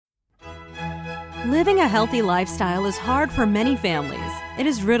Living a healthy lifestyle is hard for many families. It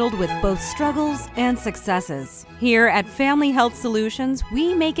is riddled with both struggles and successes. Here at Family Health Solutions,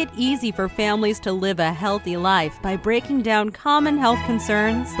 we make it easy for families to live a healthy life by breaking down common health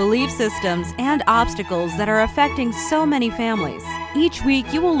concerns, belief systems, and obstacles that are affecting so many families. Each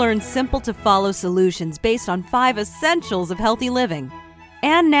week, you will learn simple-to-follow solutions based on 5 essentials of healthy living.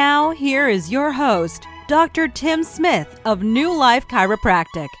 And now, here is your host, Dr. Tim Smith of New Life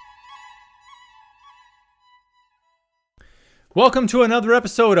Chiropractic. Welcome to another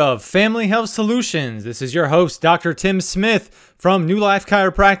episode of Family Health Solutions. This is your host, Dr. Tim Smith from New Life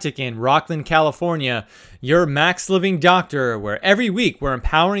Chiropractic in Rockland, California, your max living doctor, where every week we're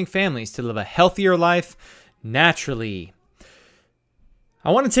empowering families to live a healthier life naturally.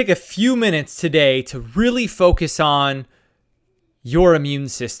 I want to take a few minutes today to really focus on your immune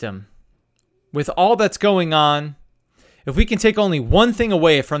system. With all that's going on, if we can take only one thing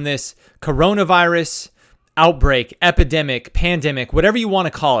away from this coronavirus outbreak, epidemic, pandemic, whatever you want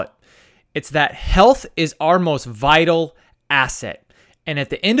to call it, it's that health is our most vital asset. And at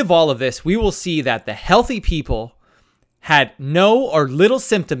the end of all of this, we will see that the healthy people had no or little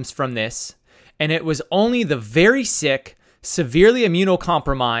symptoms from this, and it was only the very sick, severely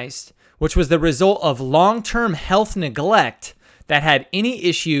immunocompromised, which was the result of long-term health neglect, that had any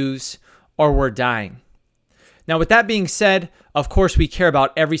issues or were dying. Now, with that being said, of course, we care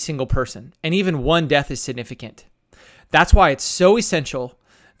about every single person, and even one death is significant. That's why it's so essential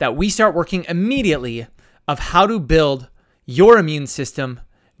that we start working immediately of how to build your immune system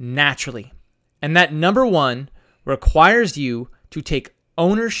naturally. And that number one requires you to take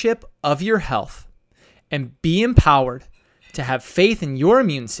ownership of your health and be empowered to have faith in your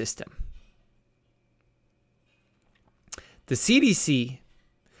immune system. The CDC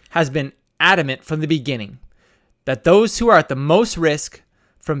has been adamant from the beginning that those who are at the most risk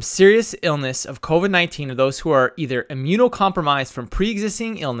from serious illness of COVID-19 are those who are either immunocompromised from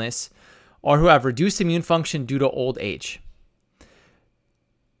pre-existing illness or who have reduced immune function due to old age.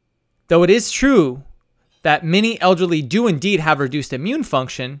 Though it is true that many elderly do indeed have reduced immune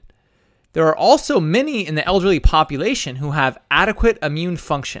function, there are also many in the elderly population who have adequate immune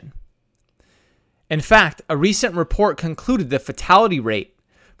function. In fact, a recent report concluded the fatality rate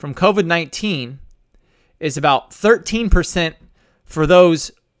from COVID-19 is about 13% for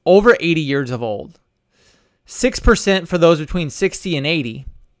those over 80 years of old, 6% for those between 60 and 80,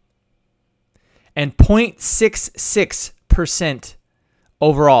 and 0.66%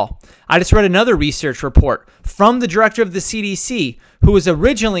 overall. I just read another research report from the director of the CDC, who was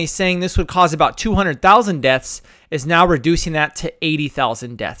originally saying this would cause about 200,000 deaths, is now reducing that to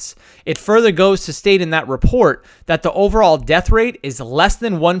 80,000 deaths. It further goes to state in that report that the overall death rate is less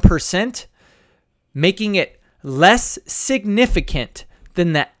than 1%, making it less significant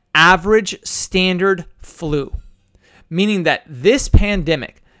than the average standard flu. Meaning that this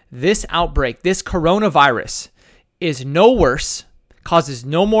pandemic, this outbreak, this coronavirus is no worse, causes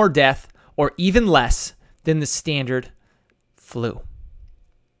no more death, or even less than the standard flu.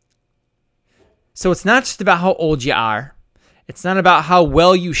 So it's not just about how old you are. It's not about how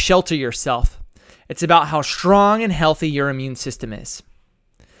well you shelter yourself. It's about how strong and healthy your immune system is.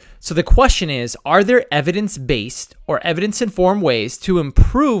 So the question is, are there evidence-based or evidence-informed ways to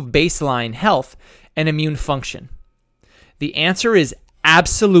improve baseline health and immune function? The answer is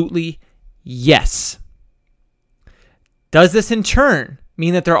absolutely yes. Does this in turn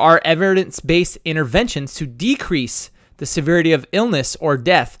mean that there are evidence-based interventions to decrease the severity of illness or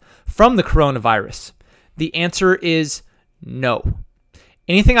death from the coronavirus? The answer is no.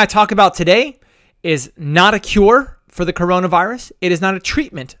 Anything I talk about today is not a cure for the coronavirus. It is not a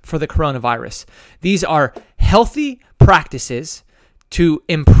treatment for the coronavirus. These are healthy practices to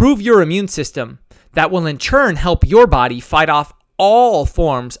improve your immune system that will in turn help your body fight off all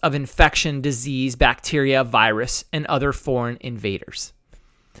forms of infection, disease, bacteria, virus, and other foreign invaders.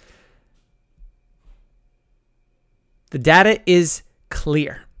 The data is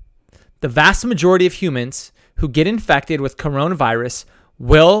clear. The vast majority of humans who get infected with coronavirus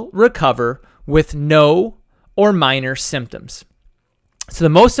will recover with no or minor symptoms. So the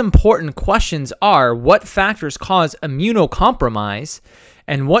most important questions are, what factors cause immunocompromise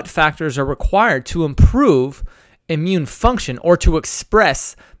and what factors are required to improve immune function or to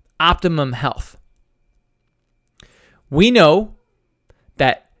express optimum health? We know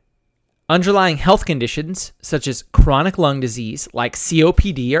that underlying health conditions such as chronic lung disease like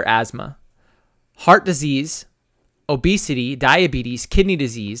COPD or asthma, heart disease, obesity, diabetes, kidney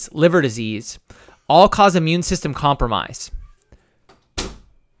disease, liver disease, all cause immune system compromise.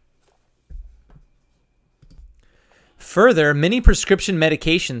 Further, many prescription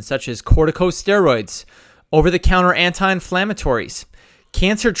medications such as corticosteroids, over-the-counter anti-inflammatories,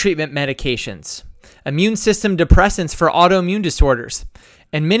 cancer treatment medications, immune system depressants for autoimmune disorders,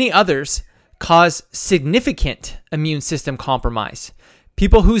 and many others cause significant immune system compromise.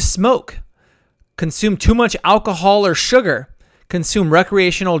 People who smoke, consume too much alcohol or sugar, consume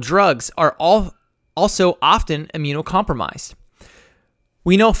recreational drugs are also often immunocompromised.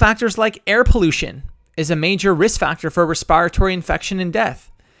 We know factors like air pollution is a major risk factor for respiratory infection and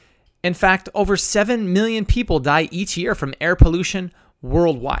death. In fact, over 7 million people die each year from air pollution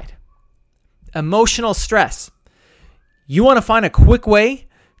worldwide. Emotional stress. You want to find a quick way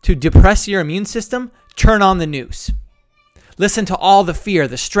to depress your immune system? Turn on the news. Listen to all the fear,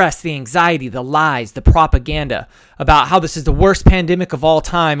 the stress, the anxiety, the lies, the propaganda about how this is the worst pandemic of all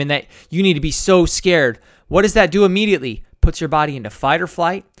time and that you need to be so scared. What does that do immediately? Puts your body into fight or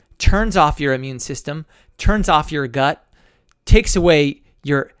flight, turns off your immune system, turns off your gut, takes away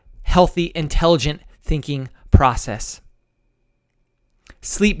your healthy, intelligent thinking process.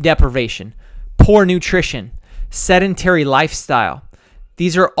 Sleep deprivation, poor nutrition, sedentary lifestyle.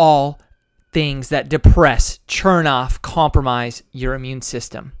 These are all things that depress, churn off, compromise your immune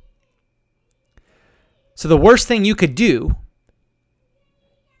system. So the worst thing you could do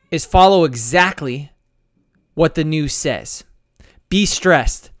is follow exactly what the news says. Be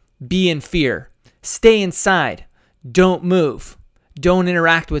stressed, be in fear, stay inside, don't move, don't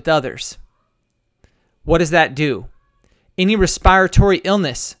interact with others. What does that do? Any respiratory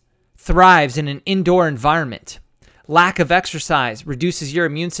illness thrives in an indoor environment. Lack of exercise reduces your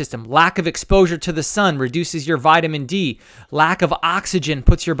immune system. Lack of exposure to the sun reduces your vitamin D. Lack of oxygen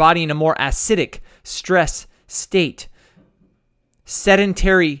puts your body in a more acidic stress state.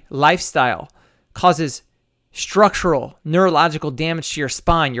 Sedentary lifestyle causes structural, neurological damage to your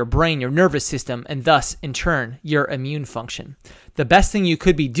spine, your brain, your nervous system, and thus, in turn, your immune function. The best thing you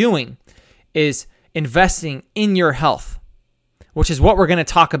could be doing is investing in your health, which is what we're going to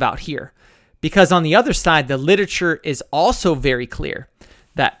talk about here. Because on the other side, the literature is also very clear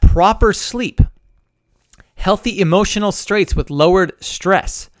that proper sleep, healthy emotional states with lowered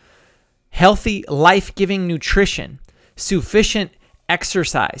stress, healthy life-giving nutrition, sufficient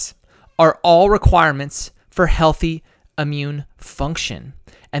exercise are all requirements for healthy immune function.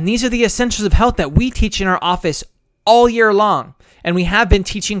 And these are the essentials of health that we teach in our office all year long, and we have been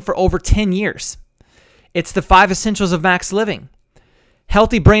teaching for over 10 years. It's the 5 essentials of max living: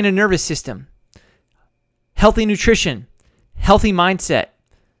 healthy brain and nervous system, healthy nutrition, healthy mindset,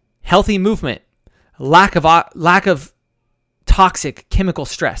 healthy movement, lack of toxic chemical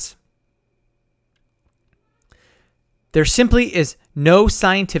stress. There simply is no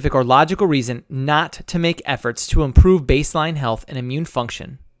scientific or logical reason not to make efforts to improve baseline health and immune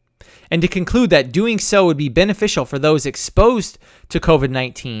function, and to conclude that doing so would be beneficial for those exposed to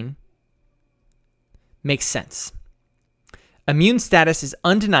COVID-19 makes sense. Immune status is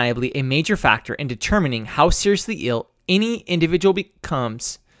undeniably a major factor in determining how seriously ill any individual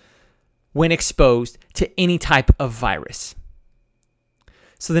becomes when exposed to any type of virus.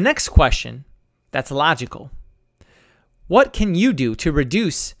 So the next question that's logical: what can you do to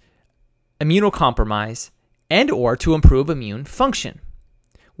reduce immunocompromise and or to improve immune function?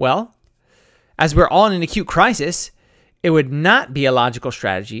 Well, as we're all in an acute crisis, it would not be a logical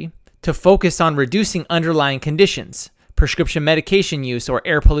strategy to focus on reducing underlying conditions, prescription medication use, or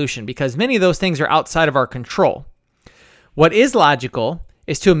air pollution, because many of those things are outside of our control. What is logical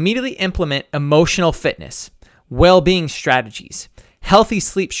is to immediately implement emotional fitness, well-being strategies, healthy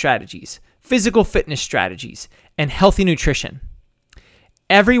sleep strategies, physical fitness strategies, and healthy nutrition.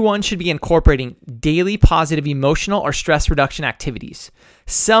 Everyone should be incorporating daily positive emotional or stress reduction activities.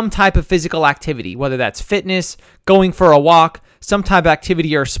 Some type of physical activity, whether that's fitness, going for a walk, some type of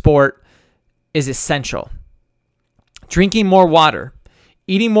activity or sport, is essential. Drinking more water,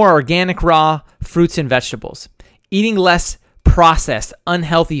 eating more organic raw fruits and vegetables, eating less processed,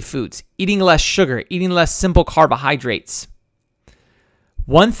 unhealthy foods, eating less sugar, eating less simple carbohydrates.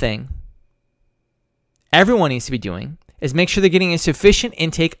 One thing everyone needs to be doing is make sure they're getting a sufficient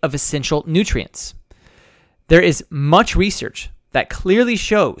intake of essential nutrients. There is much research that clearly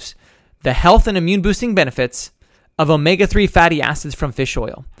shows the health and immune boosting benefits of omega-3 fatty acids from fish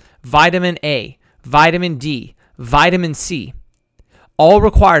oil, vitamin A, vitamin D, vitamin C, all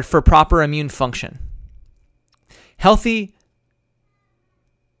required for proper immune function. Healthy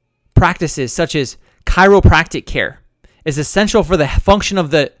practices such as chiropractic care is essential for the function of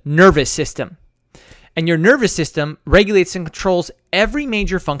the nervous system. And your nervous system regulates and controls every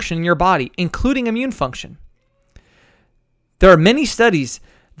major function in your body, including immune function. There are many studies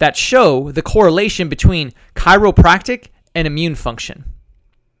that show the correlation between chiropractic and immune function.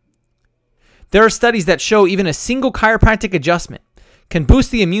 There are studies that show even a single chiropractic adjustment can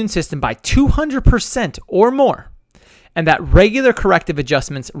boost the immune system by 200% or more, and that regular corrective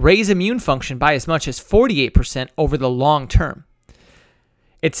adjustments raise immune function by as much as 48% over the long term.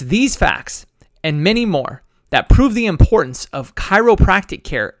 It's these facts and many more that prove the importance of chiropractic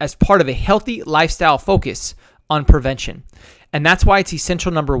care as part of a healthy lifestyle focus on prevention. And that's why it's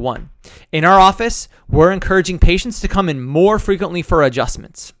essential number one. In our office, we're encouraging patients to come in more frequently for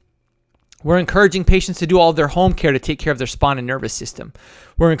adjustments. We're encouraging patients to do all of their home care to take care of their spine and nervous system.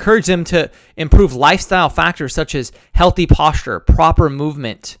 We're encouraging them to improve lifestyle factors such as healthy posture, proper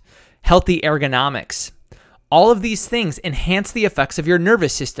movement, healthy ergonomics. All of these things enhance the effects of your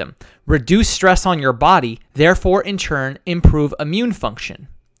nervous system, reduce stress on your body, therefore in turn improve immune function.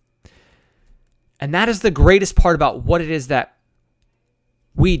 And that is the greatest part about what it is that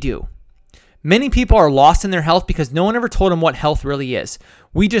we do. Many people are lost in their health because no one ever told them what health really is.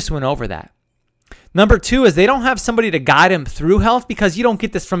 We just went over that. Number two is they don't have somebody to guide them through health because you don't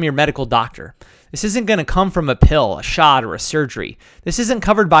get this from your medical doctor. This isn't going to come from a pill, a shot, or a surgery. This isn't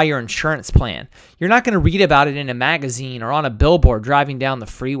covered by your insurance plan. You're not going to read about it in a magazine or on a billboard driving down the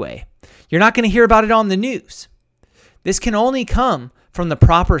freeway. You're not going to hear about it on the news. This can only come from the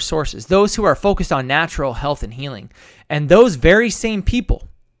proper sources, those who are focused on natural health and healing. And those very same people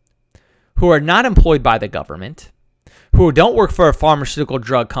who are not employed by the government, who don't work for a pharmaceutical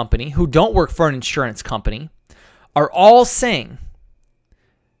drug company, who don't work for an insurance company, are all saying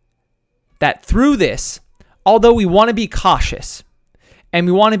that through this, although we want to be cautious and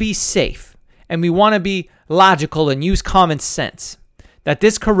we want to be safe and we want to be logical and use common sense, that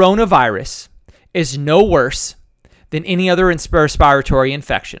this coronavirus is no worse than any other respiratory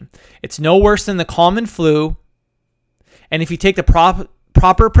infection. It's no worse than the common flu. And if you take the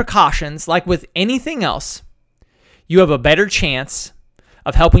proper precautions, like with anything else, you have a better chance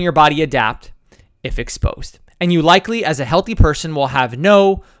of helping your body adapt if exposed. And you likely, as a healthy person, will have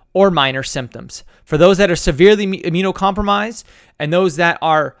no or minor symptoms. For those that are severely immunocompromised and those that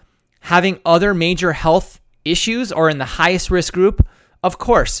are having other major health issues or in the highest risk group, of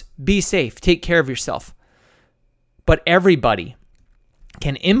course, be safe, take care of yourself. But everybody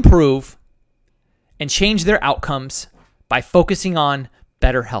can improve and change their outcomes by focusing on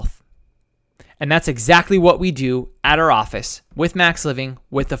better health. And that's exactly what we do at our office with Max Living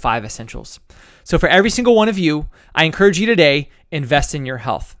with the 5 Essentials. So for every single one of you, I encourage you today, invest in your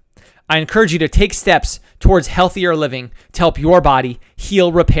health. I encourage you to take steps towards healthier living to help your body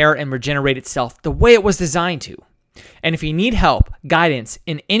heal, repair, and regenerate itself the way it was designed to. And if you need help, guidance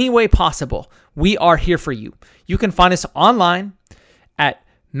in any way possible, we are here for you. You can find us online at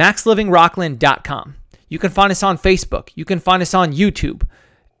maxlivingrockland.com. You can find us on Facebook. You can find us on YouTube.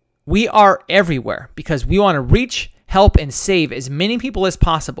 We are everywhere because we want to reach, help, and save as many people as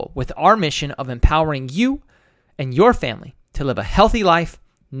possible with our mission of empowering you and your family to live a healthy life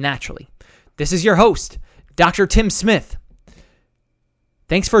naturally. This is your host, Dr. Tim Smith.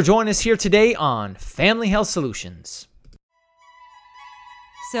 Thanks for joining us here today on Family Health Solutions.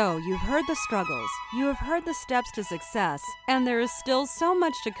 So, you've heard the struggles, you have heard the steps to success, and there is still so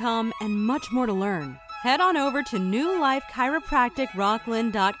much to come and much more to learn. Head on over to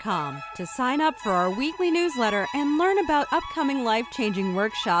newlifechiropracticrockland.com to sign up for our weekly newsletter and learn about upcoming life-changing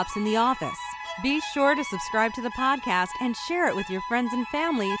workshops in the office. Be sure to subscribe to the podcast and share it with your friends and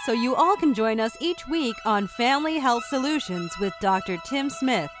family so you all can join us each week on Family Health Solutions with Dr. Tim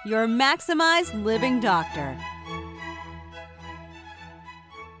Smith, your maximized living doctor.